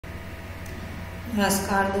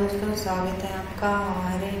नमस्कार दोस्तों, स्वागत है आपका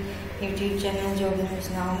हमारे YouTube channel job news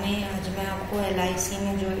now में। आज मैं आपको LIC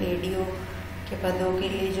में जो ADO के पदों के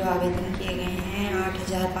लिए जो आवेदन किए गए हैं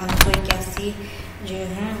 8,581 जो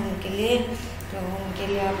हैं उनके लिए, तो उनके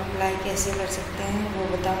लिए आप अप्लाई कैसे कर सकते हैं वो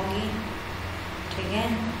बताऊंगी। ठीक है,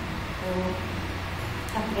 तो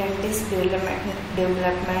अप्रेंटिस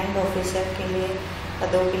डेवलपमेंट ऑफिसर के लिए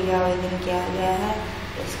पदों के लिए आवेदन किया गया है।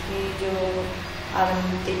 इसकी जो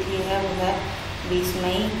आरंभ तिथि है वो है 20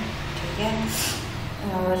 मई। ठीक है,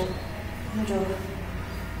 और जो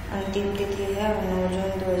अंतिम तिथि है वो 9 जून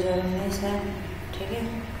 2019 है। ठीक है,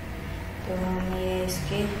 तो हम ये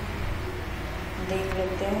इसके देख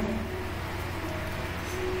लेते हैं।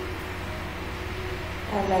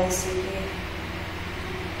 LIC के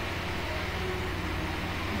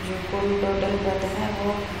जो कुल टोटल पद है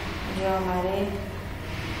वो जो हमारे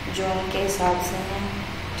जोन के हिसाब से हैं।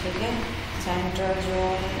 ठीक है, सेंट्रल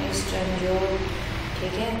जोन, ईस्टर्न जोन।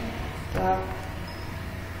 ठीक है, तो आप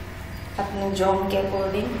अपने जोन के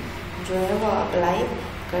अकॉर्डिंग जो है वो अप्लाई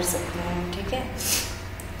कर सकते हैं। ठीक है,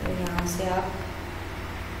 तो यहाँ से आप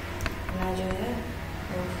अपना जो है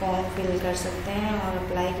वो फॉर्म फिल कर सकते हैं और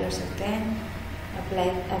अप्लाई कर सकते हैं।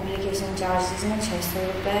 एप्लीकेशन चार्जेस हैं 600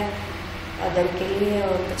 रुपये अदर के लिए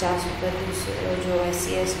और 50 रुपये दूसरे जो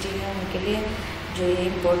SC ST हैं उनके लिए। जो ये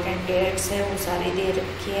इम्पोर्टेंट डेट्स है वो सारी दे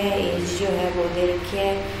रखी है, एज जो है वो दे रखी है,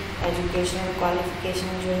 एजुकेशनल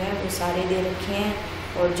क्वालिफिकेशन जो है वो सारी दे रखी हैं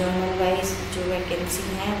और जोनल वाइज जो वैकेंसी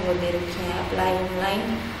हैं वो दे रखी हैं। अप्लाई ऑनलाइन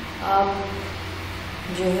आप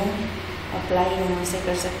जो है अप्लाई यहाँ से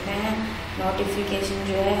कर सकते हैं। नोटिफिकेशन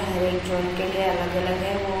जो है हर एक जोन के लिए अलग अलग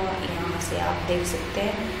है, वो यहाँ से आप देख सकते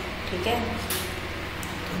हैं। ठीक है,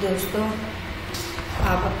 तो दोस्तों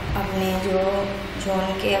आप अपने जो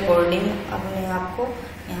जोन के अकॉर्डिंग अपने आप को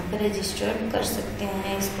यहाँ पर रजिस्टर्ड कर सकते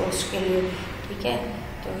हैं इस पोस्ट के लिए। ठीक है,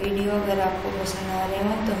 तो वीडियो अगर आपको पसंद आ रहे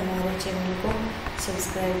हो तो हमारे चैनल को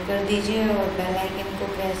सब्सक्राइब कर दीजिए और बेल आइकन को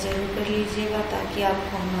प्रेस जरूर कर लीजिएगा ताकि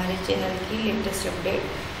आपको हमारे चैनल की लेटेस्ट अपडेट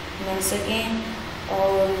मिल सकें।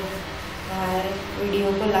 और हमारे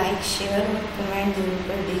वीडियो को लाइक, शेयर और कमेंट जरूर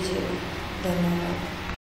कर दीजिएगा। धन्यवाद।